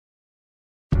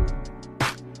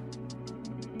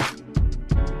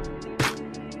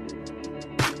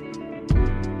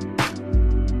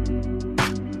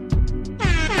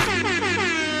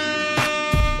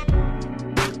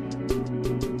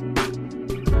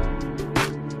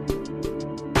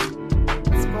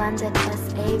Blended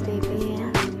SA, baby.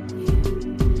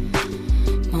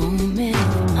 Moment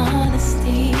of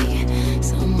honesty.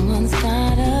 Someone's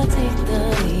gotta take the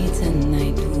lead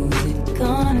tonight. Who's it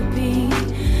gonna be?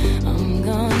 I'm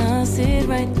gonna sit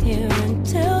right here and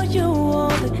tell you all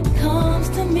that comes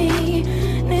to me.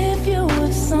 And if you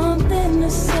have something to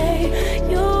say,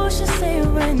 you should say it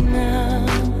right now.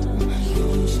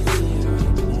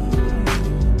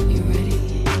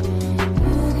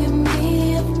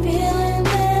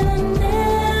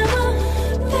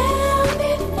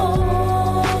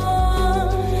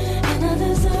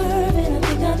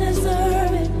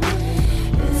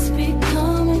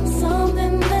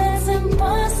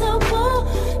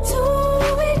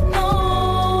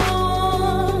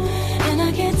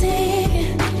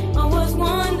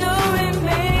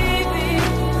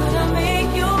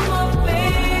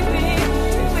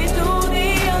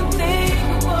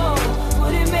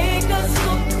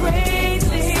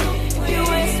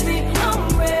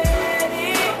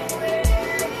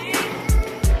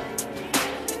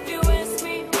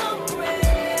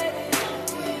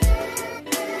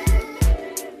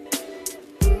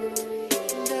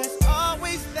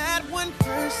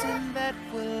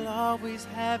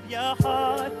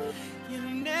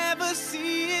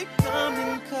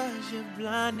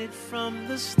 From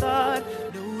the start,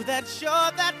 know that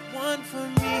you're that one for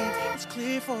me. It's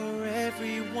clear for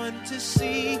everyone to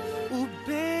see. Ooh,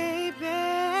 baby.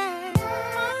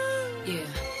 Yeah.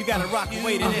 You gotta rock and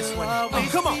wait in this one.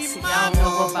 Come on. See, I don't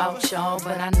know about y'all,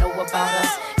 but I know about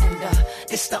us. And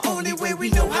it's the only way we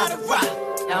know how to rock.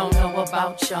 I don't know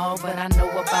about y'all, but I know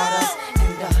about us.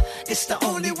 And it's the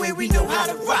only way we know how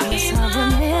to rock. Yes, I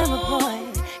remember, boy,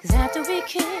 'cause after we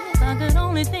kissed, I could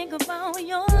only think about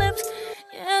your lips.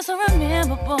 Yes, I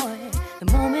remember, boy, the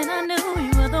moment I knew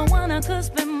you were the one I could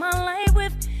spend my life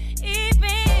with.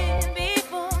 Even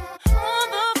before all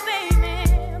the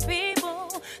famous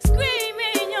people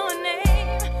screaming your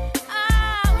name,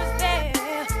 I was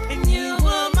there, and you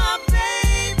were my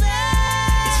baby.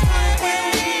 It's right where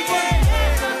we were.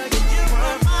 You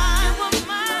were mine. you were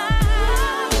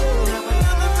mine. Never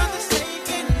another brother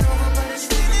saying nobody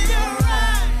still in your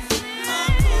eyes.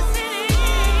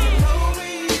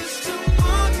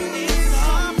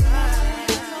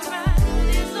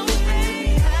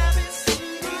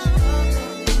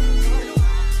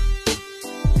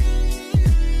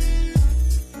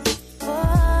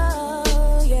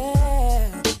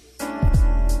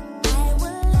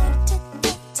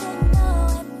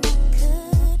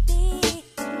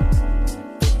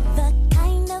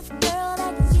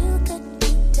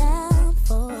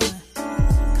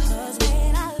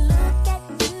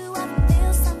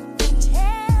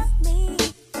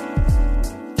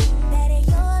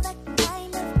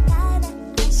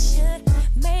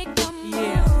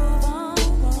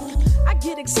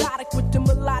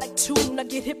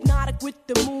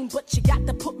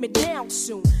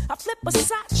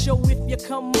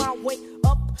 Come my way,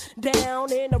 up,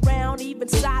 down, and around, even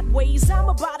sideways. I'm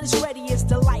about as ready as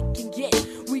the light can get.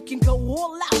 We can go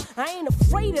all out. I ain't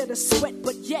afraid of the sweat,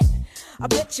 but yet I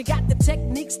bet you got the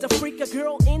techniques to freak a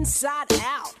girl inside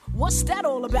out. What's that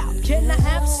all about? Can I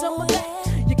have some of that?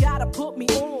 You gotta put me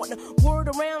on. Word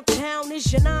around town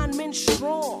is your 9 men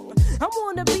strong. I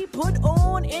wanna be put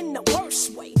on in the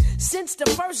worst way. Since the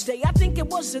first day, I think it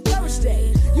was a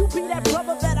Thursday. You be that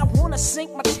brother that I wanna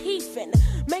sink my teeth in.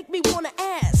 Make me wanna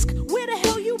ask, where the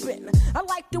hell you been? I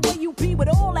like the way you be with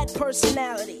all that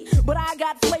personality, but I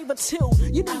got flavor too.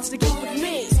 You need to get with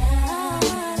me.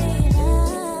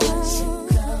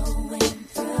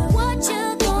 What you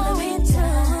going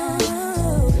through?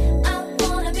 I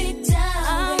wanna be down.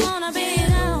 I wanna be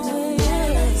down.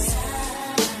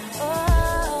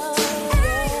 Oh,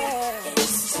 yeah.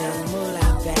 It's the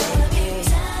moolah, baby.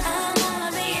 I wanna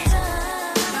be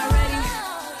down. Already?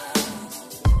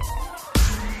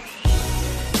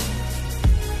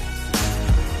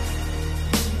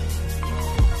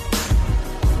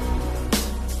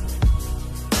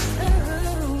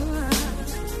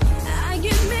 I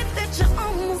admit that you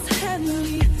almost had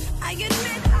me. I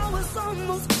admit I was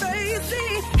almost crazy.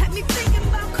 Had me thinking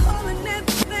about calling that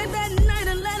man that night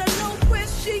and let her know where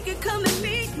she could come and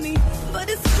meet me. But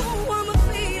it's cool, I'ma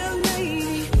be a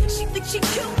lady. She thinks she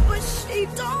cute, but she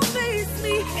don't face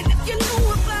me. And if you knew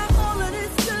about all of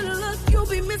this good luck, you'll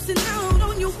be missing out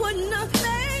on you wouldn't have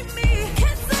made me.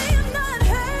 Can't say I'm not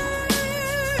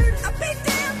hurt. I'll be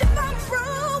damned if I'm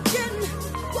broken.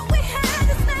 What we had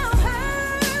is now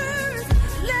hers.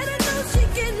 Let her know she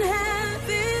can have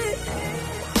it.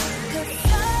 'Cause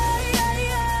I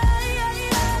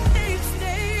can't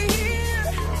stay here.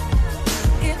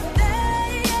 If there's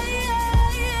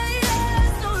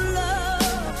no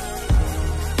love,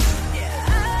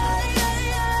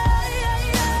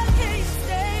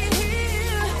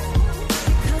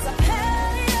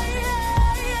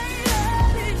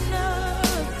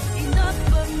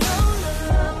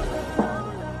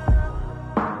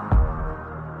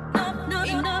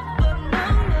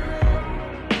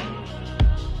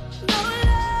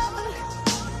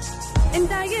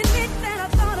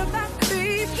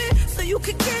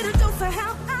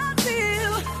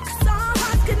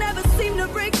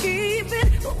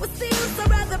 What's the use? I'd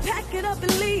rather pack it up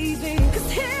and leave it.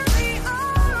 'Cause here we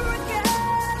are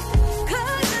again,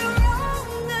 'cause you're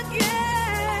wrong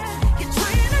again. You're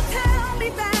trying to tell me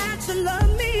that you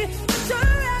love me, but your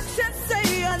actions say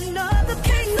another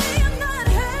thing. Say I'm not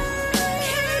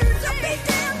hurt. I'll be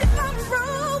damned if I'm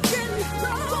broken.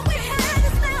 What we had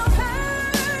is now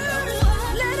hers.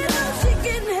 Let her know she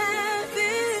can have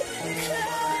it.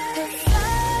 'Cause I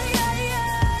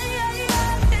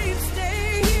can't stay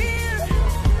here.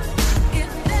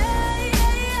 If there's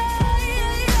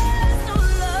no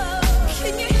love,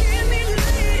 can you hear me? I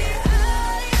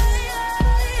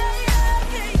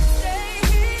can't stay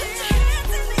here. Put your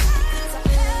hands in the eyes.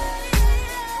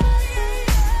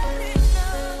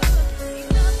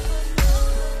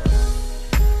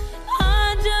 I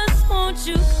just want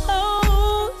you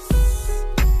close,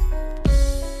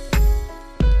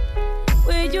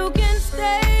 where you can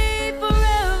stay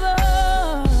forever.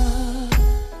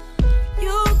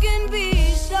 You can be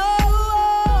sure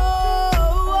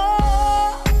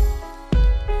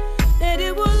that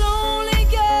it will only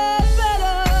get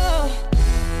better.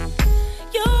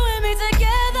 You and me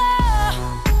together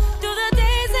through the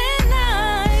days and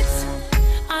nights.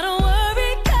 I don't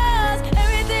worry 'cause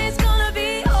everything's gonna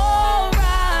be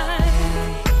alright.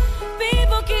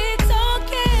 People keep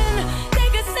talking, they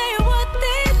can say what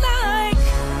they like,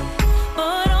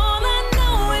 but all I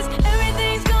know is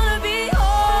everything's gonna be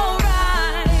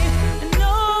alright. And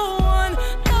no one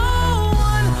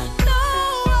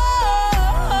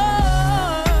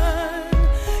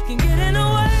can get in the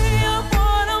way of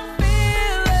what I'm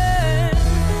feeling.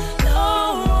 No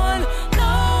one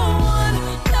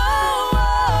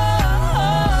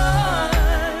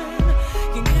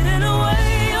can get in the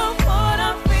way of what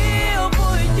I feel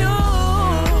for you.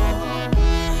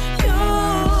 You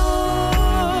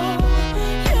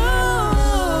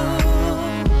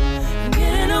can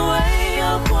get in the way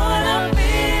of what I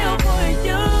feel for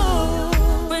you.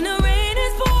 When the rain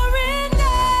is pouring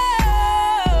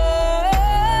down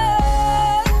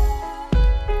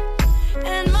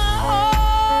and my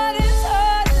heart is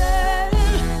hurting,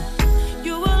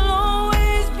 you will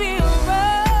always be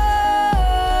around.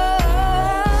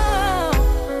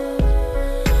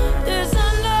 This I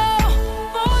know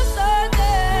for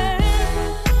certain.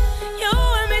 You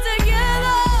and me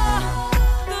together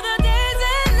through the days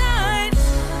and nights.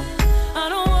 I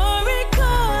don't worry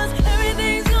 'cause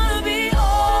everything's gonna be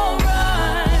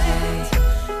alright.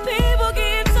 People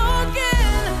keep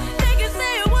talking, they can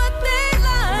say what they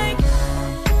like,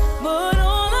 but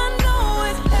all I know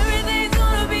is everything's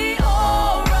gonna be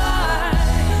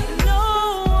alright. No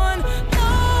one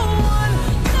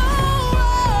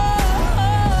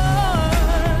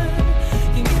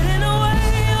can get in the way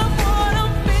of what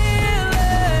I'm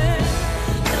feeling.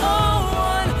 No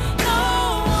one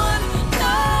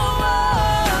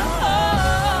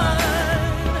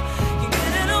can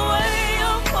get in the way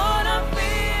of what I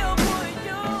feel for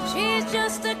you. She's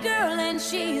just a girl and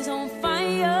she's on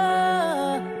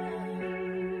fire,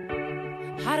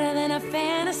 hotter than a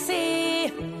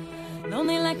fantasy,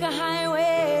 lonely like a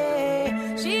highway.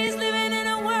 She's living in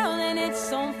a world and it's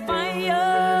on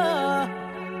fire,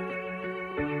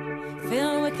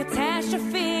 filled with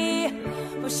catastrophe,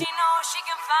 but she knows she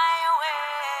can fly away.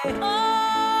 Oh,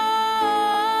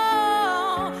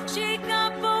 she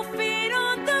got both feet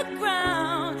on the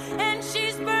ground and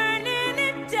she's burning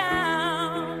it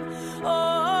down. Oh,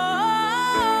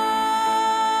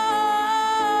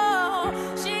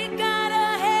 she got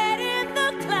her head in the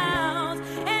clouds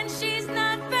and she's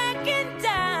not backing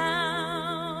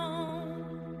down.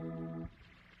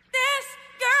 This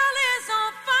girl is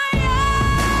on fire.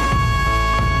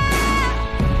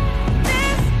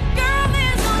 This girl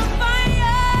is on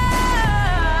fire.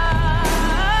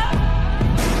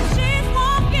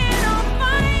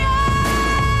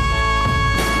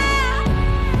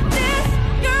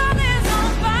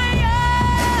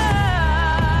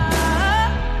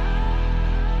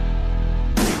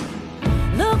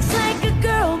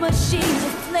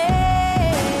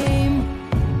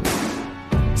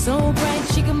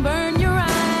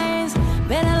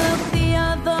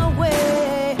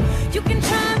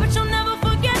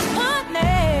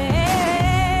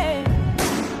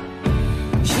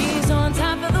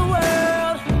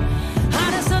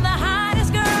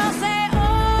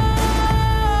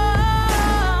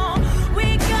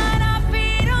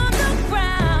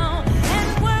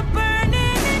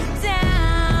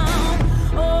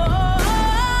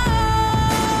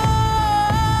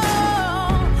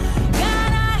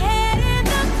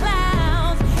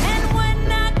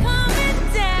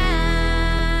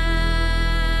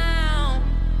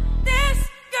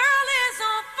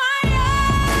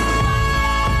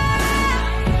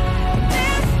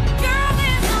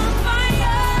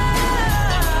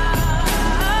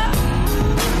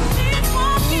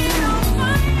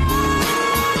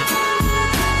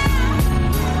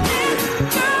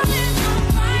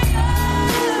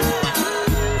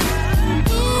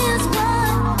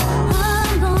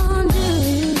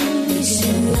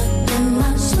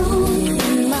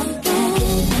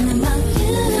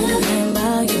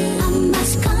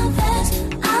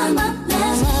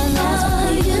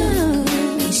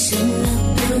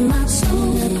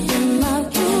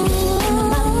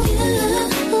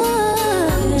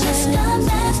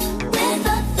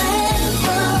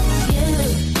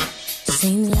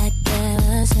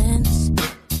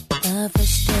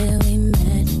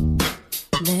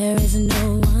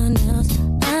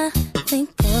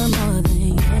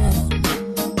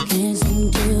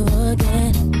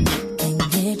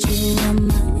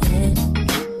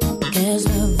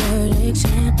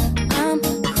 addiction. I'm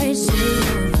crazy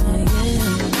over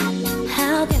you.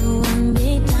 How can one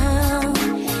be down?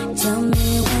 Tell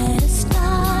me where to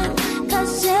start.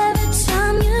 'Cause every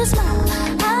time you smile,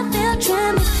 I feel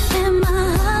tremors in my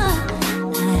heart.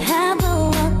 I have no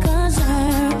one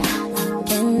concern. I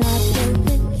cannot live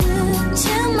with you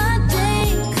till my day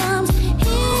comes.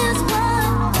 Here's what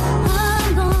I'm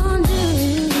gonna do.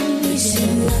 You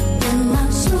should look in my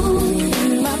soul,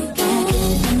 in my bed,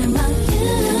 thinking about you,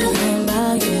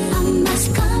 I must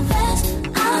confess,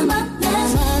 I'm a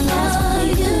mess for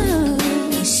you.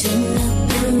 You should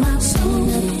look in my soul,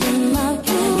 in my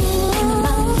bed, thinking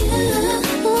about you.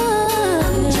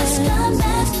 I'm just a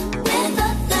mess with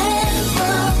a thing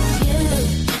for you.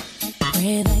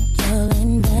 Pray that you'll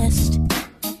invest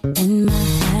in my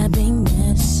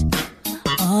happiness.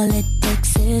 All it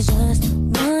takes is just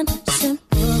one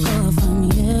simple call from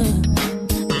you.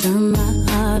 Turn my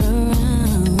heart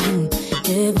around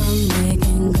if I'm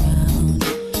making ground.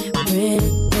 Pretty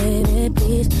baby,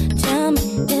 please tell me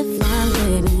if I'm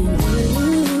getting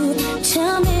you.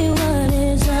 Tell me what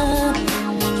is up.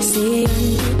 See, I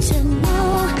need to know.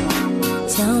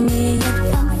 Tell me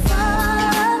if I'm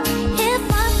far, if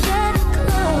I'm getting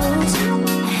close.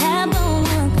 I have no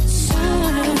one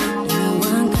concern. No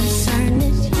one concern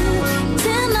is you.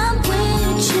 Till I'm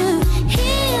with you.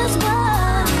 Here's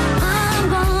what I'm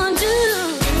gonna do.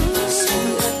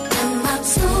 Look in my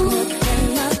soul, in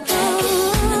my bed,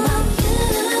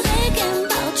 thinking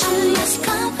about you. Just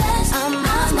confess, I'm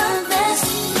a mess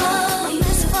for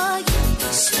you.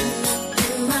 Look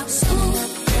in my soul,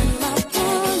 in my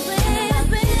bed, thinking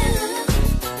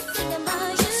about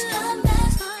you. Just a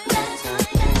mess.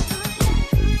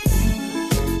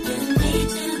 You need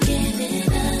to give it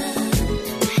up.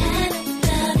 Haven't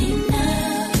done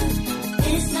enough.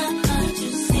 It's not hard to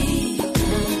see.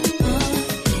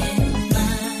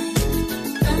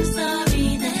 I'm sorry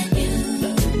that you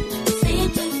seem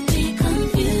to be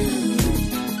confused.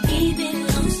 He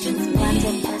belongs to me.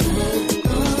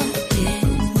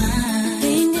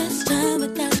 Think it's time we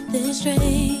got this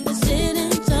straight. We're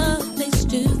sitting talk face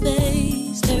to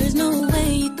face. There's no way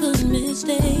you could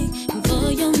mistake. And for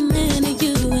your man, are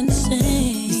you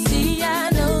insane? You see, I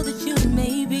know that you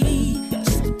may be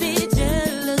just a bit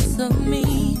jealous of me.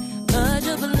 But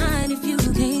you're blind if you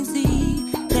can't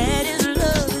see that his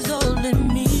love is all in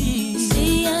me.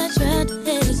 See, I tried to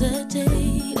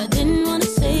hesitate. I didn't want to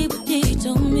say what he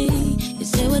told me. You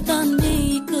said without me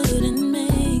you couldn't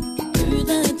make it through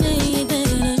the day.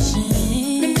 Then a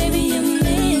shame. And baby, you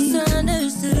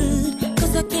misunderstood.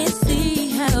 'Cause I can't see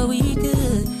how we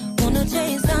could wanna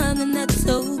chase something that's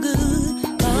so good.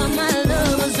 All my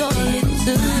love was all it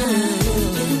took.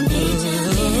 You need to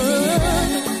give it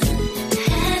up.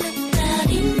 Haven't got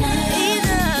enough.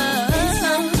 It's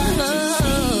not hard to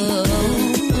see.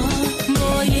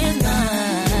 Boy, it's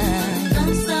mine.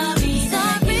 I'm sorry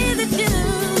that you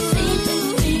seem to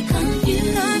be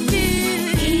confused.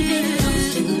 He belongs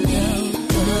to me.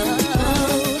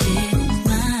 It's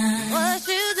mine. What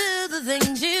you do, the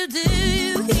things you do,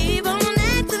 you keep on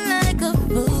acting like a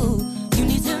fool. You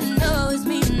need to know it's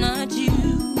me, not you.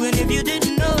 And if you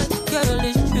didn't know it, girl,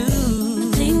 it's true.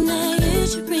 I think that you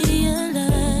should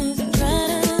realize and try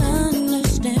to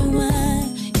understand why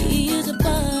he is a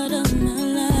part of my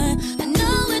life. I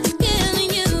know it's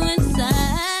killing you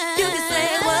inside. You can say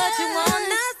what you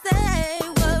wanna say,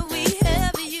 what we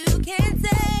have you can't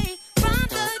say. From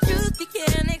the truth you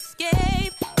can't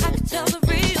escape. I can tell the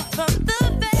real from the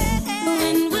fake.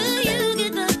 When will you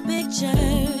get the picture?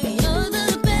 You're the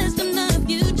best of the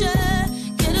future.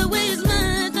 Get away, it's my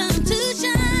time to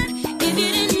shine. If you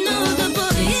didn't know, the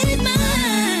boy is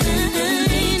mine.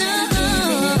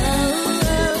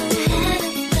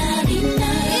 Haven't got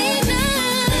enough.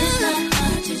 It's not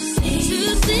hard to see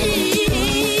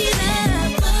that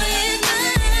boy is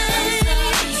mine.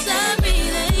 Sorry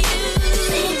that you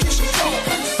seem to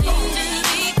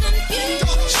be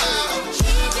confused.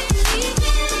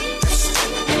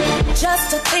 Just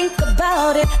to think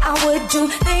about it, I would do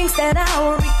things that I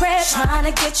would regret. Trying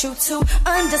to get you to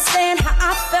understand how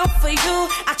I felt for you.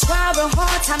 I tried real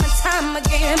hard time and time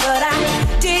again, but I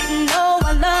didn't know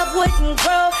our love wouldn't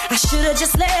grow. I should've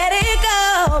just let it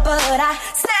go, but I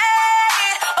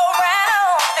stayed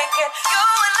around thinking you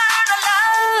would learn to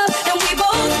love. And we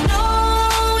both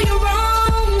know you're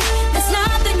wrong. There's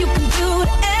nothing you can do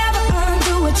to ever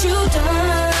undo what you've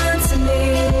done to me.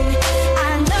 I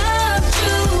loved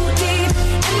you deep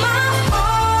in my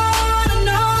heart. I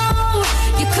know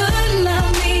you couldn't love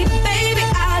me, baby.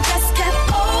 I just kept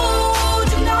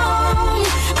holding on.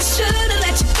 I should've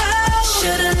let you go.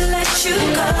 Should've let you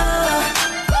go.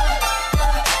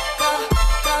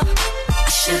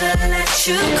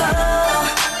 you go.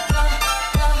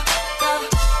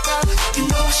 You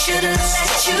know I should've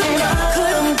let you go.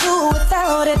 Couldn't do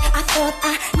without it. I thought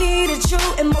I needed you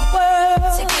in my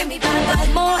world to give me back. But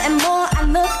more and more I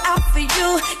look out for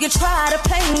you. You try to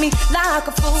play me like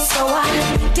a fool, so I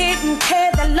didn't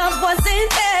care that love wasn't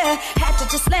there. Had to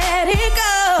just let it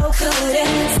go.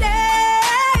 Couldn't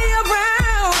stay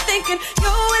around thinking you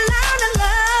were allowed to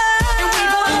love. And we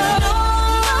both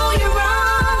know you're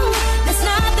wrong. There's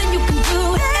nothing you can do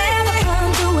to ever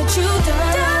undo what you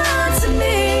done to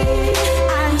me.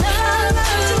 I love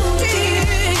you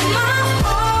deep. My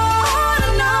heart, I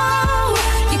know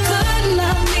you couldn't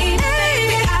love me,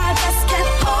 baby. I just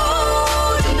kept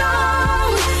holding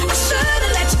on. I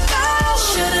should've let you go.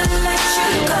 Should've let you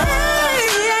go.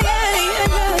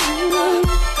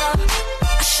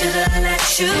 I should've let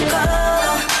you go.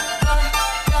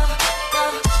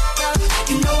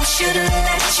 You know I should've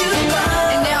let you go.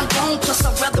 And now I'm gone, plus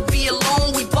I'd rather be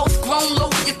alone. We both grown,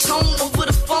 lower your tone over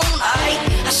the phone.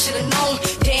 I should've known,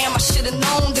 damn, I should've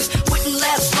known this wouldn't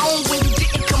last long when you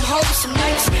didn't come home some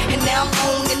nights. And now I'm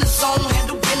alone in the zone, had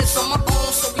the winners on my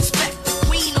own, so respect the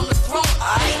queen on the throne.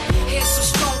 Here's some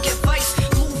strong advice,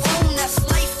 move on, that's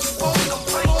life. You wrong, I'm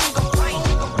right, I'm right,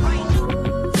 I'm right.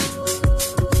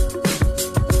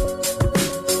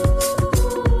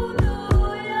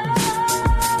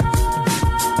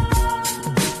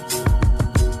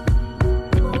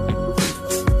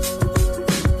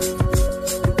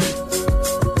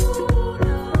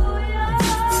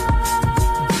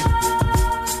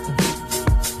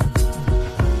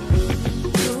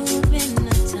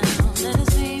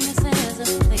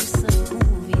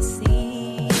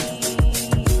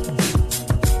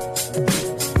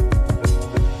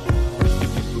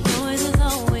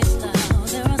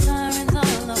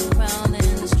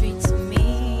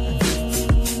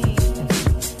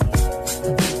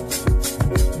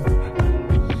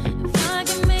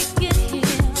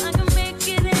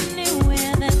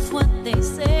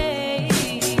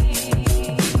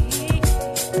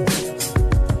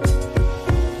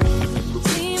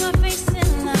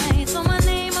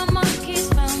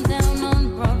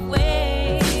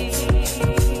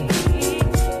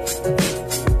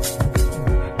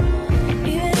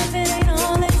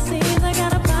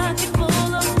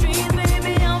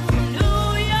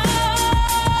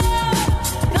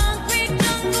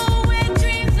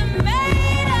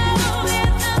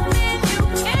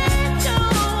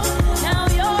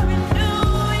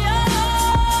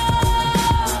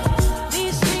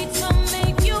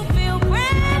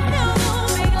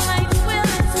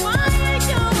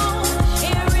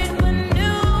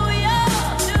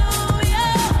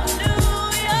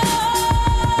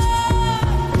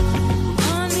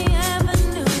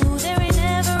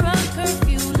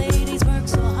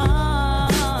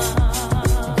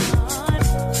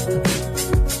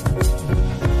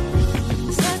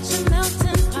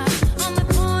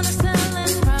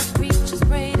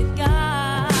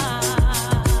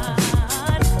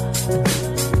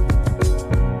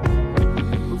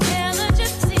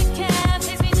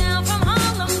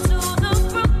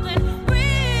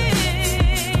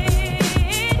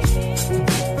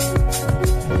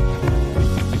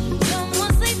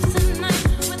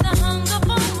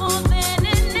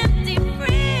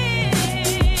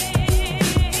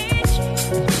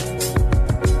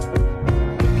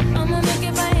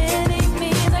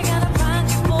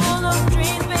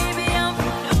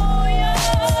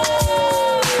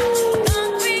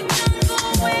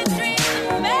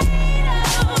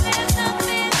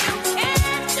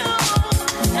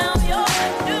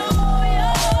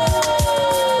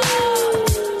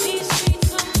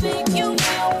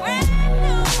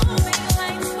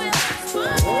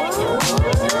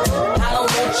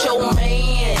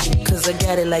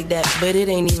 Like that, but it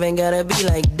ain't even gotta be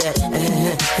like that.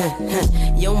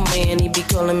 Yo man, he be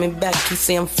calling me back. He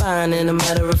say I'm fine, and a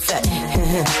matter of fact,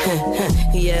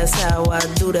 he asks how I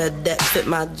do that. That fit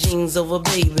my jeans over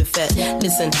baby fat.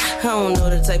 Listen, I don't know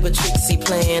the type of tricks he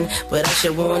playing, but I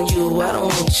should warn you, I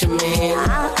don't want your man.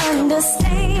 I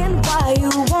understand why you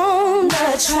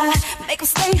wanna try, make him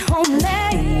stay home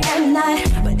late at night.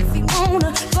 But if he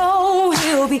wanna go,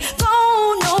 he'll be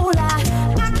gone, no lie.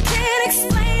 I can't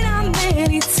explain how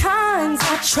many times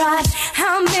I tried,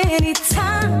 how many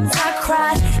times I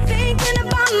cried, thinking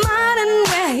about mine and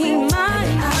where he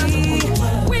might be.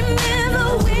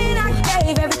 Remember when I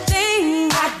gave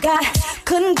everything I got,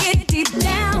 couldn't get deep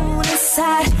down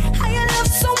inside. How you love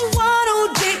someone who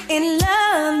didn't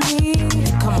love me.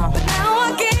 Come on. But now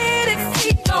I get it,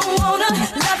 he don't wanna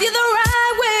love you the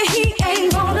right way. He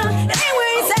ain't gonna,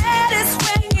 anywhere he's at is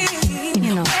where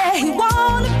he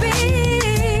wanna be.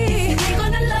 He ain't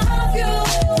gonna love you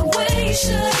the way he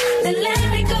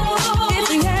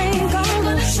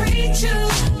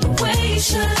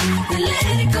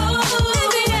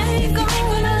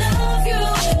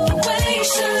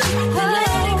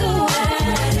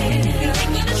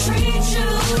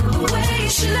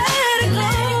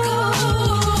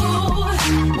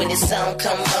song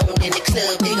come on in the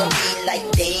club, they gon' be like,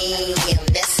 damn,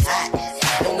 that's hot.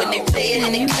 And when they play it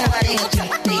in the car, they gon'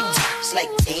 drop their tops like,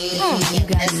 damn,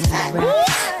 that's hot.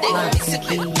 They gon' mix it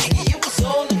with Biggie, it was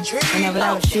all a dream. Whenever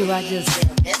that was you,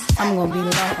 I'm gonna be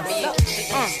lost.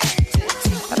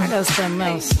 But I got something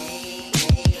else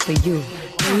for you.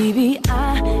 Baby,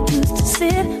 I used to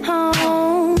sit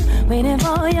home waiting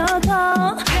for your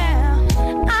call.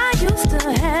 I used to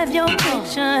have your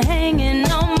picture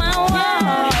hanging on my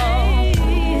wall.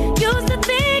 Used to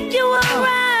think you were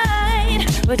right,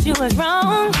 but you was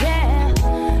wrong.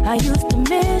 I used to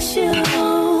miss you.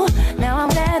 Now I'm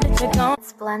glad that you're gone.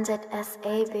 Splendid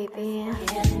SA, baby.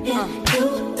 If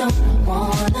you don't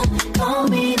wanna call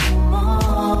me no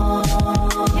more.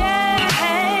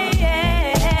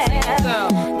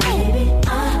 Baby, I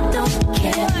don't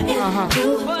care if you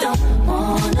don't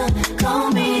wanna call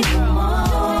me no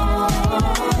more.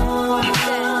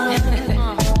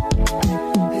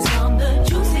 'Cause I'm the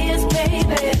juiciest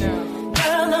baby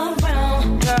girl around,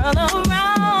 girl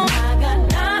around. I got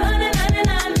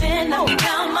 999 men knocking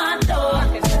down my door.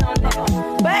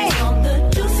 I'm the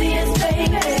juiciest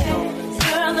baby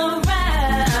girl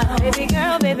around.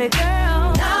 Baby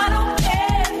girl. I don't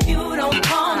care if you don't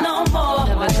call no more.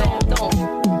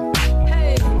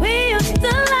 We used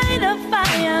to light a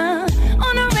fire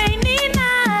on a rainy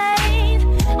night.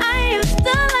 I used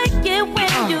to like it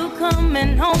when you come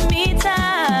and hold me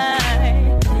tight.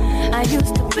 I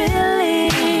used to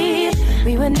believe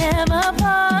we would never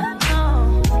part, no.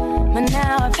 But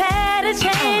now I've had to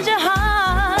change your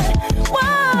heart. Whoa.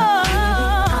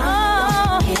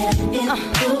 If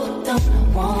you don't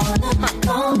wanna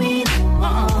call me no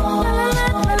more.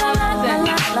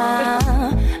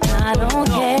 I don't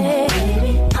care.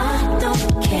 Baby, I don't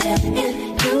care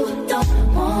if you don't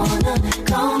wanna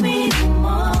call me no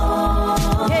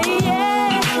more.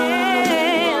 Yeah.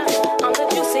 I'm the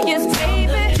juiciest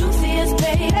baby. Juiciest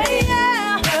baby.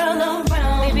 Girl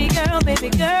around. Baby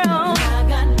girl. I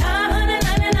got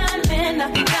 999 men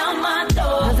knocking down my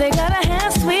door. 'Cause they got a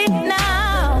hand sweet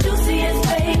now. Juiciest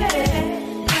baby.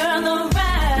 Girl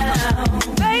around.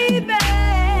 Baby.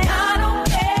 I don't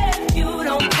care if you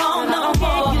don't call no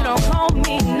more. You don't call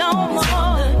me no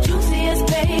more. The juiciest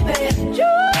baby.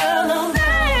 Girl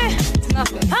around. It's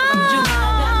nothing.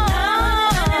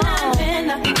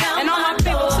 And all my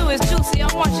people too is juicy. I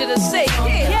want you to say,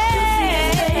 yeah.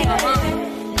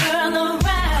 Girl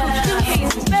around.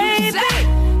 Juiciest baby.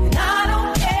 And I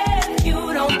don't care if you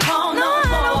don't call no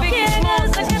more.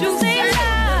 Because I can say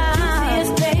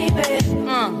juiciest baby.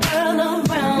 Girl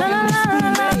around. La la la la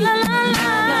la la la.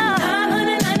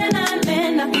 999 men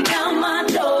knocking down my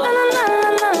door. La la la la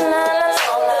la la.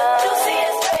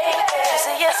 Juiciest baby.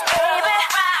 Juiciest baby.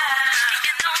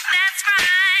 You know that's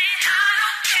right. I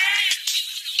don't care.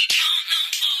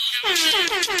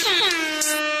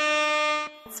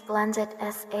 Splendid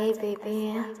SA, baby.